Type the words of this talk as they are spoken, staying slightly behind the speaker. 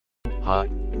Hi.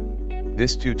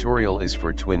 This tutorial is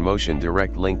for Twinmotion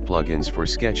Direct Link plugins for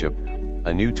SketchUp.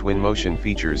 A new Twinmotion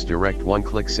features direct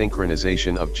one-click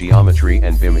synchronization of geometry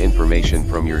and BIM information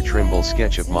from your Trimble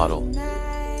SketchUp model.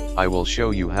 I will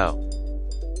show you how.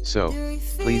 So,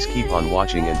 please keep on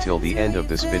watching until the end of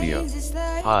this video.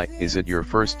 Hi, is it your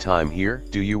first time here?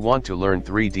 Do you want to learn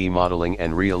 3D modeling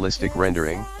and realistic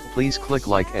rendering? Please click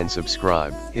like and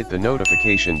subscribe. Hit the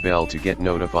notification bell to get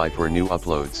notified for new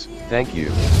uploads. Thank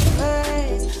you.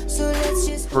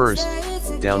 First,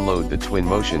 download the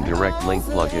Twinmotion Direct Link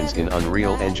plugins in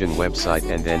Unreal Engine website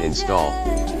and then install.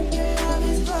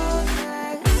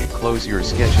 Close your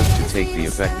SketchUp to take the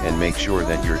effect and make sure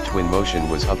that your Twinmotion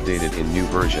was updated in new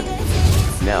version.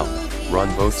 Now,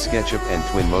 run both SketchUp and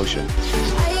Twinmotion.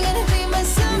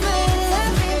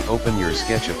 Open your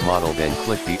SketchUp model, then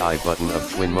click the I button of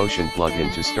Twinmotion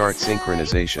plugin to start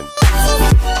synchronization.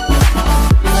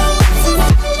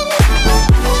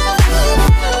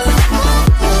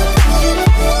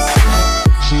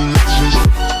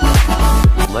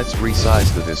 Let's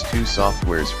resize these two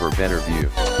softwares for better view.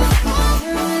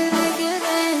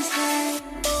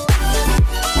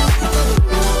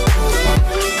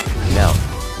 Now,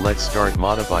 let's start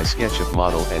modify SketchUp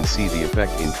model and see the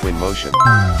effect in Twinmotion.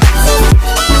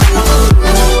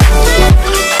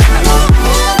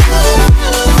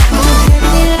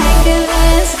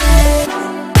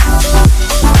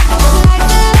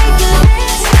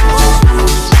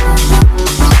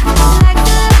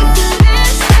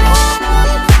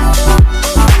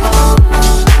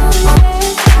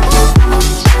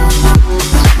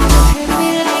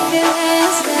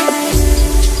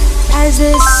 As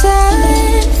the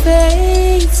sun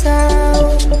fades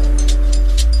out,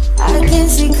 I can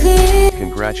see clear.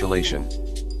 Congratulations!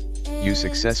 You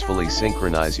successfully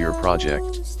synchronize your project.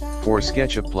 For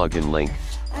SketchUp plugin link,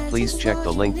 please check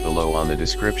the link below on the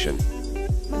description.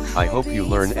 I hope you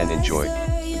learn and enjoy.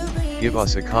 Give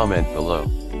us a comment below.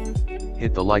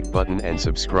 Hit the like button and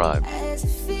subscribe.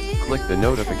 Click the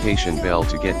notification bell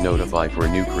to get notified for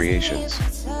new creations.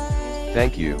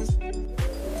 Thank you.